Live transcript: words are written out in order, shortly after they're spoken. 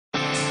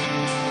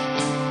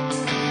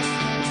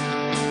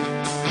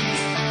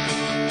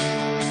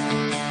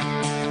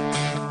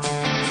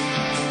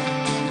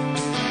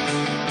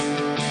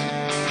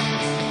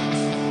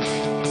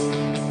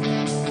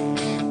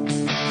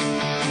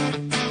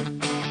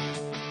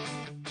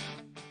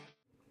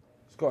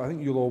Scott, I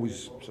think you'll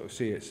always sort of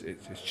say it's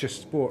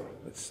just sport.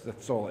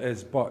 That's all it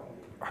is. But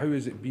how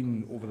has it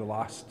been over the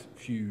last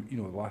few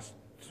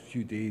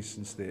days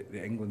since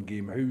the England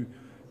game? How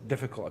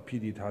difficult a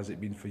period has it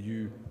been for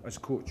you as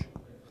coach?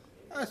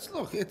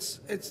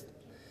 It's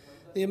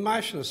the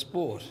emotion of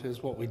sport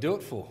is what we do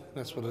it for.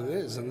 That's what it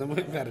is. And then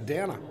we've had a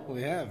downer.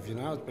 We have,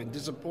 it's been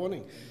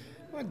disappointing.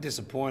 We're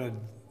disappointed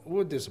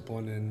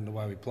in the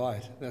way we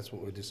played. That's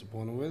what we're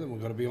disappointed with, and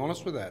we've got to be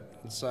honest with that.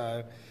 And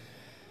so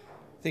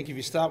I think if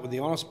you start with the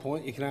honest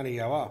point, you can only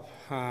go up.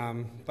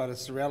 But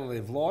it's the reality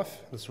of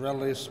life. It's the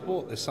reality of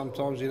sport. There's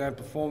sometimes you don't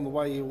perform the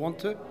way you want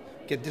to,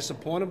 get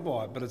disappointed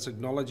by it, but it's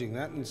acknowledging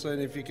that and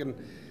seeing if you can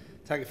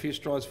take a few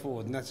strides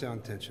forward, and that's our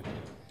intention.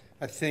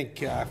 I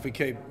think if we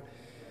keep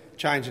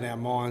changing our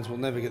minds, we'll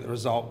never get the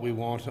result we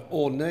want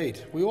or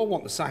need. We all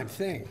want the same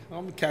thing.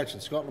 I'm coaching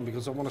Scotland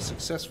because I want a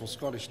successful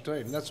Scottish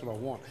team. That's what I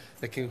want.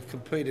 They can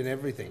compete in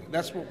everything.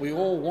 That's what we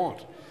all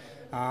want,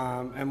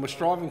 and we're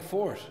striving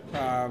for it.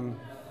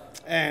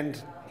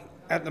 And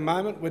at the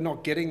moment, we're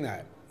not getting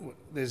that.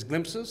 There's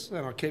glimpses,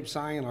 and I keep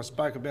saying, and I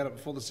spoke about it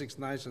before the Six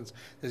Nations,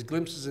 there's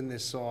glimpses in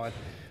this side.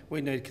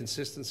 We need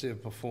consistency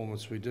of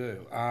performance, we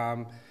do.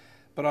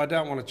 But I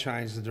don't want to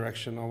change the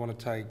direction. I want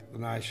to take the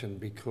nation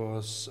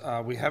because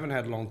we haven't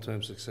had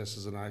long-term success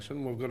as a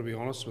nation. We've got to be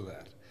honest with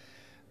that.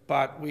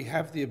 But we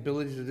have the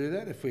ability to do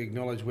that if we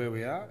acknowledge where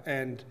we are.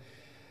 And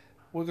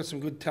we've got some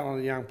good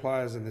talented young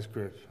players in this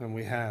group, and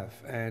we have.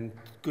 And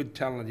good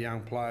talented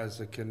young players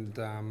that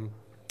can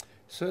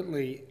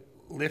certainly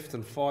lift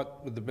and fight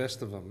with the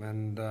best of them.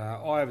 And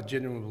I have a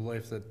genuine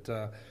belief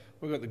that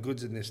we've got the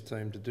goods in this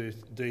team to do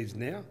deeds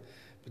now,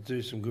 but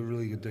do some good,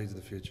 really good deeds in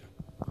the future.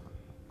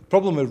 The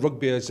problem with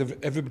rugby is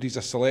everybody's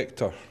a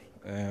selector.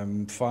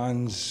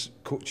 Fans,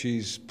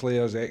 coaches,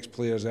 players,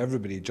 ex-players,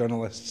 everybody,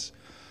 journalists.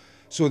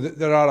 So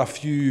there are a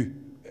few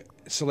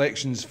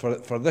selections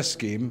for this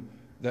game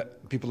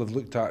that people have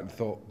looked at and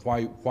thought,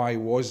 why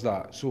was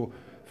that? So,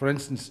 for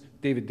instance,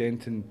 David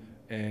Denton,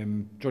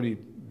 Johnny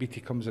Beattie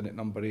comes in at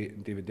number 8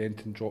 and David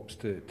Denton drops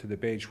to the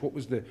bench. What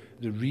was the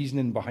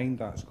reasoning behind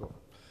that, Scott?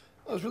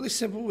 It was really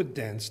simple with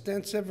Dents.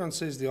 Dents, everyone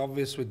sees the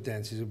obvious with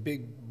Dents. He's a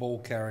big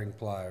ball-carrying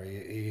player,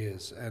 he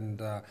is,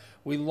 and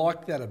we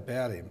like that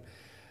about him.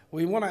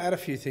 We want to add a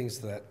few things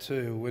to that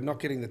too. We're not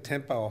getting the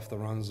tempo off the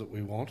runs that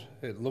we want.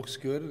 It looks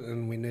good,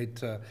 and we need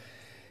to...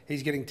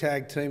 He's getting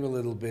tag team a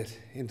little bit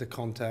into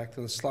contact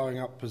and slowing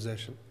up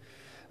possession.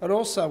 And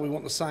also, we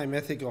want the same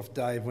ethic off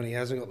Dave when he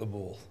hasn't got the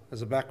ball.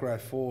 As a back row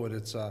forward,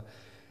 it's a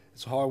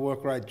high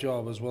work rate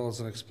job as well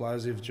as an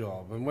explosive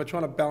job, and we're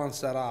trying to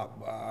balance that up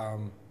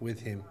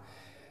with him.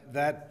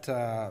 That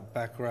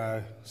back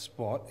row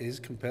spot is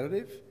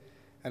competitive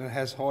and it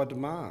has high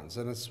demands,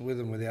 and it's with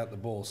and without the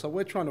ball. So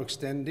we're trying to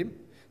extend him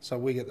so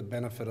we get the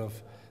benefit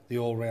of the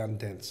all-round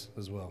Dents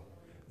as well.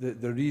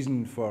 The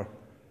reason for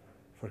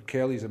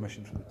Kelly's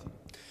omission from the team?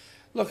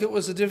 Look, it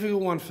was a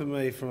difficult one for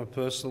me from a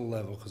personal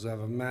level because I have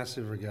a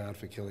massive regard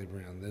for Kelly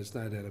Brown. There's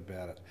no doubt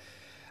about it.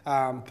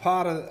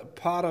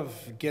 Part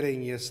of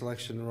getting your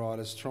selection right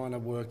is trying to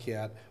work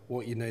out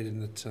what you need in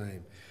the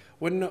team.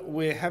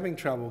 We're having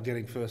trouble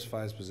getting first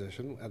phase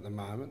possession at the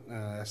moment.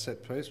 Our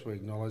set piece, we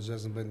acknowledge,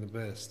 hasn't been the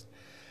best.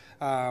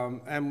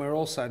 And we're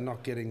also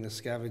not getting the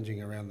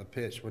scavenging around the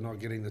pitch. We're not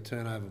getting the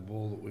turnover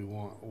ball that we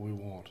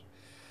want.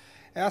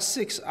 Our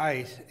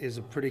 6-8 is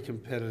a pretty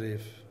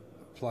competitive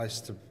place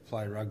to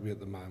play rugby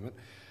at the moment.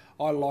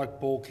 I like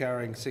ball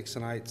carrying 6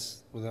 and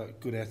 8s with a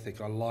good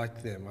ethic. I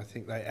like them. I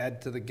think they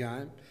add to the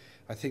game.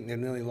 I think they're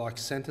nearly like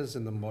centres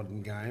in the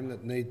modern game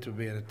that need to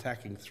be an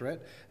attacking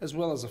threat as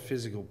well as a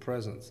physical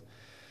presence.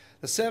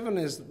 The 7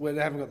 is we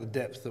haven't got the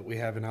depth that we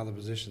have in other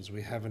positions.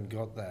 We haven't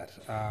got that.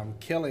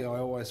 Kelly, I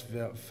always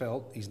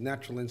felt his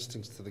natural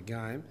instincts to the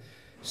game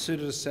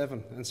suited a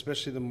 7, and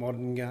especially the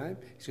modern game.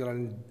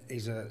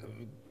 He's a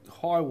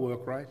high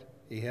work rate.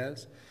 He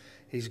has.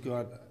 He's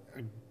got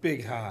a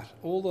big heart.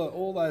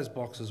 All those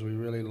boxes we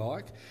really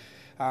like.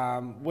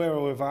 Where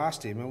we've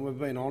asked him, and we've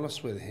been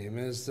honest with him,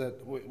 is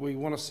that we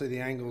want to see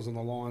the angles and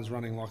the lines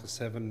running like a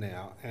 7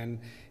 now. And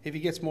if he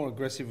gets more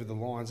aggressive with the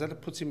lines,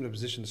 that puts him in a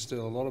position to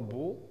steal a lot of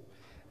ball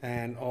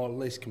or at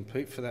least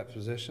compete for that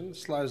possession,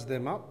 slows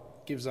them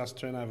up, gives us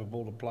turnover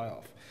ball to play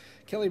off.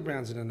 Kelly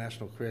Brown's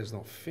international career is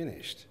not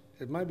finished.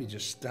 It may be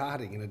just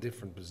starting in a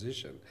different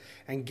position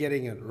and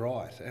getting it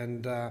right.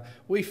 And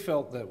we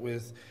felt that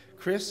with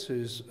Chris,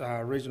 whose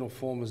regional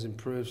form has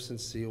improved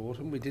since the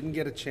autumn, we didn't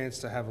get a chance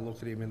to have a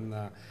look at him in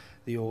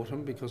the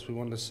autumn because we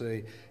wanted to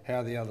see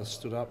how the others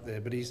stood up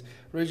there. But his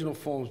regional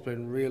form's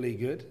been really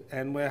good,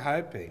 and we're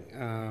hoping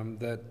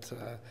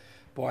that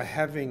by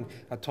having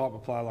a type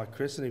of player like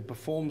Chris, and he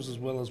performs as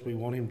well as we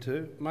want him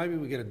to, maybe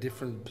we get a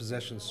different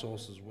possession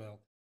source as well.